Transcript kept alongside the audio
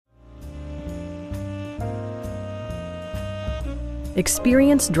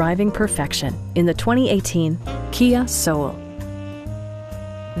Experience driving perfection in the 2018 Kia Soul.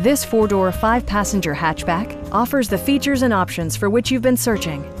 This four-door, five-passenger hatchback offers the features and options for which you've been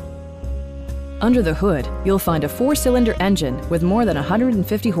searching. Under the hood, you'll find a four-cylinder engine with more than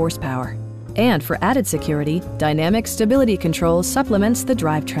 150 horsepower. And for added security, dynamic stability control supplements the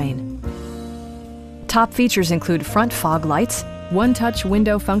drivetrain. Top features include front fog lights, one-touch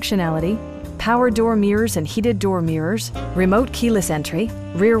window functionality, power door mirrors and heated door mirrors, remote keyless entry,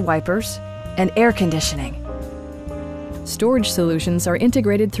 rear wipers, and air conditioning. Storage solutions are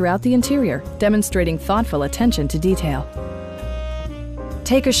integrated throughout the interior, demonstrating thoughtful attention to detail.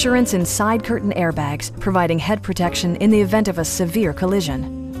 Take assurance in side curtain airbags, providing head protection in the event of a severe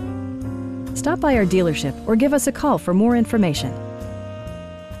collision. Stop by our dealership or give us a call for more information.